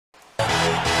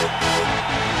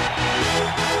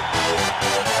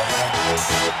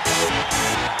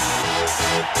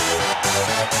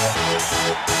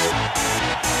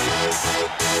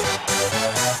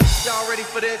Y'all ready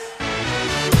for this?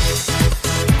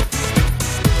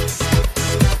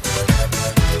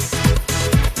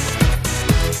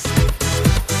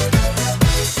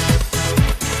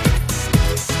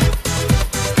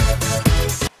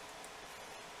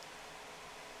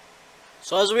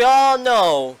 So as we all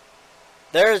know,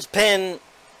 there's been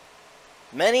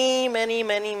many,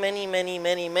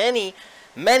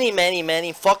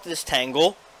 fuck this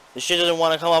tangle. This shit doesn't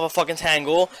want to come up a fucking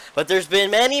tangle. But there's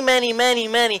been many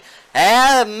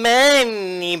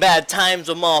bad times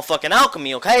with motherfucking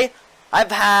alchemy, okay?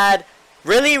 I've had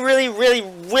really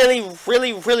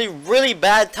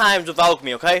bad times with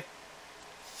alchemy, okay?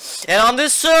 And on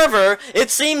this server, it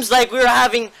seems like we're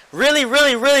having really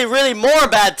more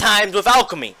bad times with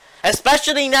alchemy.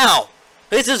 Especially now.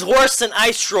 This is worse than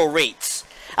Istro rates.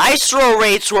 Istro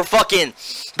rates were fucking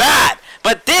bad.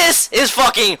 But this is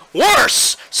fucking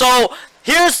worse. So,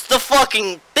 here's the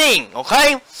fucking thing,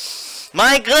 okay?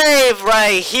 My glaive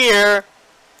right here.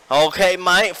 Okay,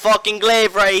 my fucking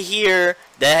glaive right here.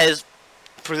 That has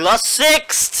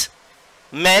 +6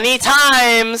 many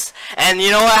times. And you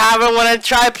know what happened when I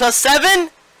tried +7?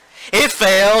 It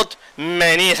failed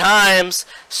many times.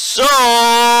 So,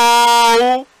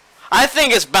 I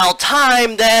think it's about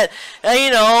time that,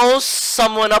 you know,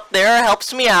 someone up there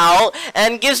helps me out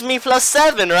and gives me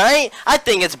 +7, right? I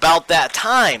think it's about that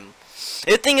time.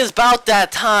 I think it's about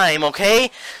that time, okay?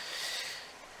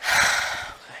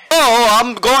 So,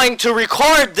 I'm going to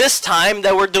record this time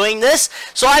that we're doing this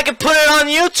so I can put it on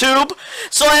YouTube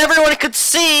so everyone could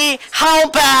see how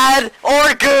bad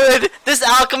or good this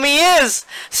alchemy is.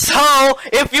 So,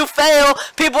 if you fail,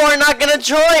 people are not gonna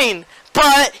join.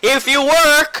 But if you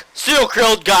work,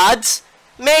 Steel-Krilled Gods,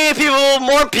 maybe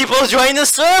more people join the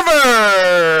server.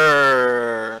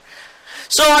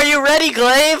 So are you ready,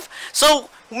 Glaive? So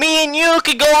me and you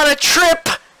could go on a trip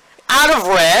out of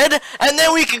red, and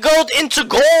then we could go into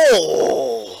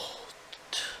gold.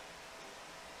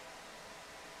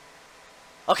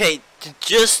 Okay,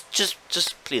 just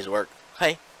please work,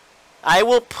 okay? I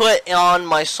will put on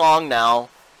my song now,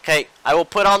 okay? I will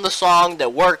put on the song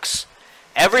that works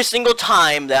every single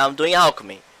time that I'm doing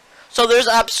alchemy. So there's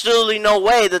absolutely no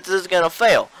way that this is gonna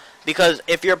fail. Because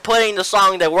if you're putting the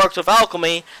song that works with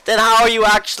alchemy, then how are you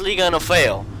actually gonna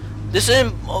fail? This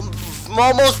is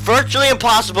almost virtually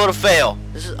impossible to fail.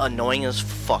 This is annoying as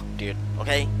fuck, dude.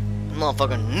 Okay?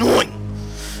 Motherfucking annoying.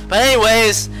 But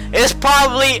anyways, it's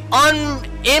probably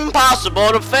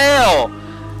impossible to fail.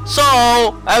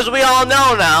 So, as we all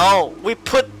know now, we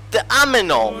put the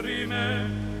amino.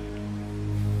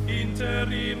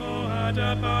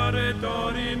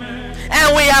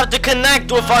 And we have to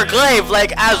connect with our glaive,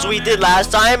 like as we did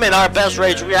last time in our best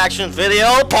rage reaction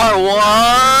video, part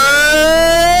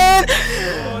 1.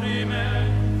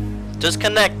 Just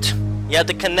connect. You have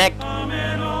to connect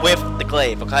with the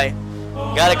glaive, okay?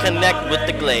 You gotta connect with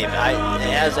the glaive.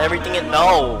 It has everything it.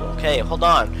 No, okay, hold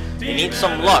on. You need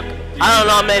some luck. I don't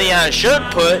know how many I should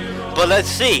put, but let's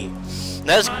see.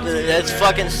 Let's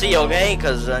fucking see, okay?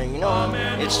 Cause you know,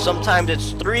 it's sometimes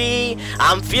it's 3.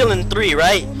 I'm feeling 3,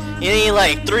 right? You need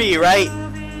like 3, right?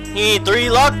 You need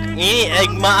 3 luck. You need, I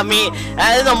mean,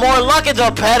 and the more luck, it's the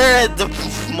better. The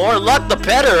more luck, the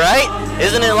better, right?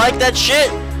 Isn't it like that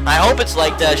shit? I hope it's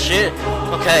like that shit.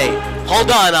 Okay,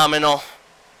 hold on, Amino.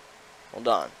 Hold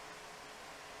on.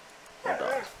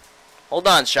 Hold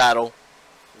on, Shadow.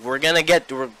 We're gonna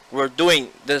get. We're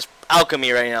doing this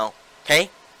alchemy right now,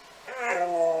 okay?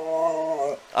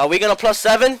 Are we gonna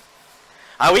 +7?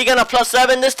 Are we gonna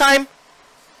 +7 this time?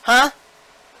 Huh?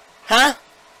 Huh?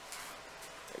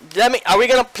 Are we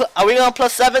gonna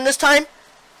 +7 this time?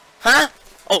 Huh?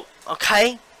 Oh,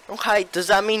 okay. Okay. Does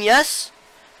that mean yes?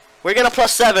 We're gonna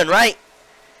 +7, right?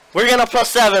 We're gonna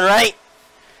 +7, right?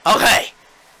 Okay.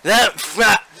 Then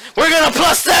we're gonna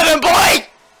 +7, boy.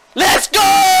 Let's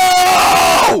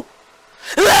go!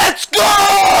 Let's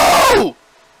go!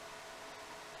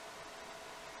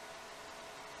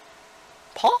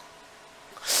 Paul?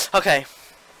 Okay.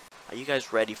 Are you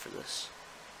guys ready for this?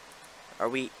 Are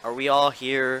we all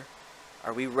here?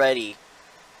 Are we ready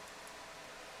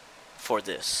for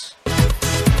this?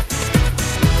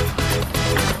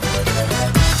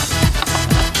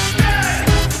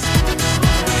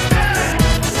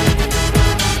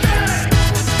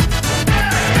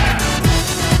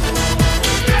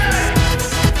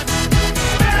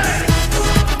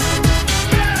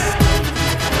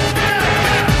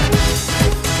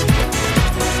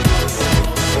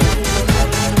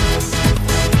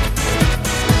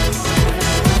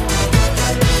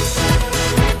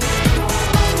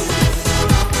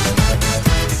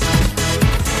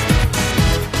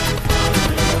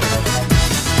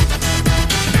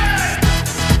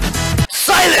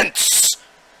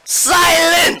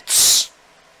 Silence!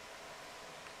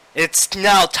 It's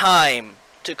now time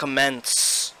to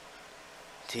commence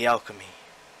the alchemy.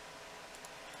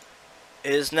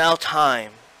 It is now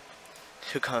time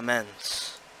to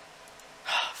commence.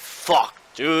 Fuck,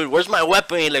 dude, where's my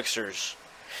weapon elixirs?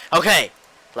 Okay,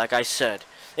 like I said,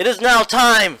 it is now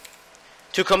time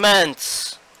to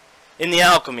commence in the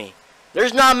alchemy.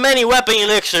 There's not many weapon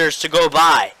elixirs to go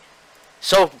by.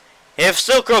 So, if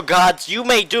Silk Road Gods, you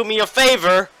may do me a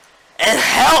favor and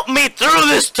help me through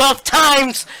this tough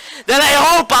times that I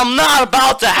hope I'm not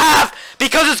about to have,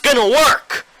 because it's gonna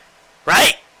work.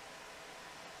 Right?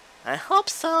 I hope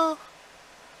so.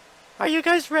 Are you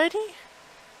guys ready?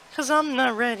 Cause I'm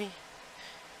not ready.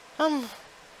 I'm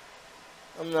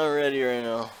not ready right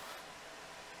now.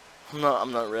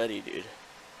 I'm not ready, dude.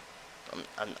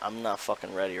 I'm not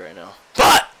fucking ready right now.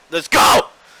 But let's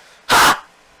go! Ha!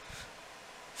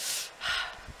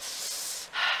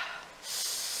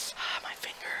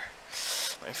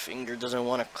 My finger doesn't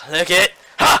want to click it.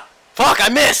 Ha! Fuck, I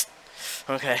missed!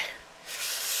 Okay.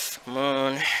 Come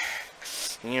on.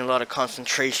 You need a lot of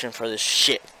concentration for this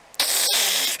shit.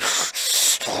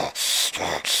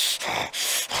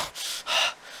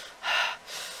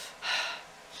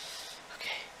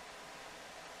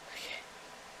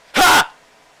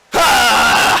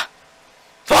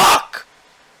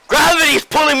 Gravity's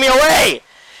pulling me away!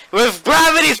 If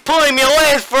gravity's pulling me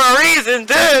away, it's for a reason,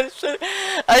 dude!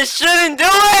 I shouldn't do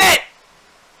it!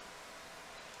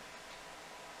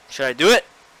 Should I do it?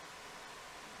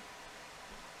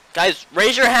 Guys,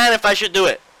 raise your hand if I should do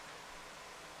it.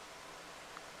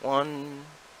 1,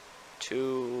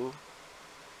 2,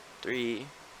 3.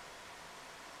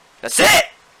 That's it!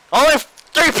 Only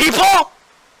 3 people?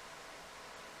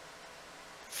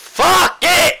 Fuck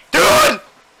it, dude!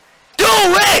 Do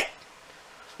it!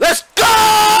 Let's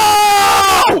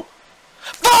go!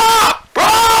 Fuck,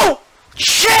 bro!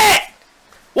 Shit!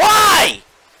 Why?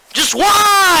 Just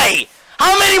why?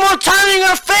 How many more times are you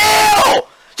gonna fail?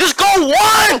 Just go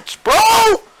once, bro!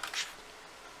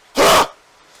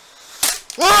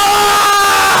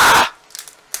 Ah!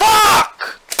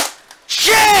 Fuck!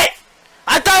 Shit!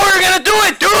 I thought we were gonna do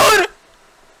it, dude!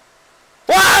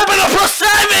 What happened to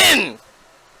 +7?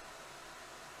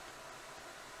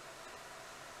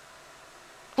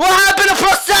 What happened to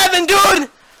 +7, dude?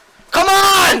 Come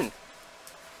on!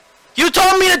 You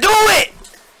told me to do it!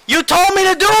 You told me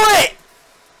to do it!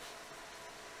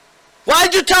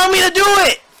 Why'd you tell me to do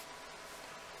it?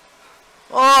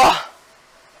 Oh.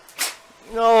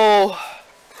 No.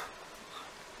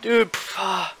 Dude.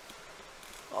 Oh.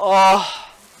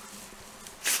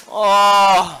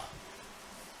 Oh.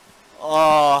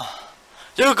 Oh.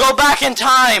 Dude, go back in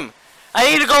time.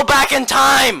 I need to go back in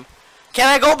time. Can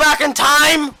I go back in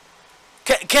time?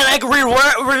 Can I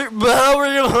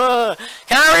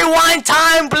rewind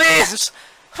time, please?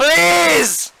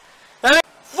 Please!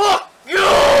 Fuck you!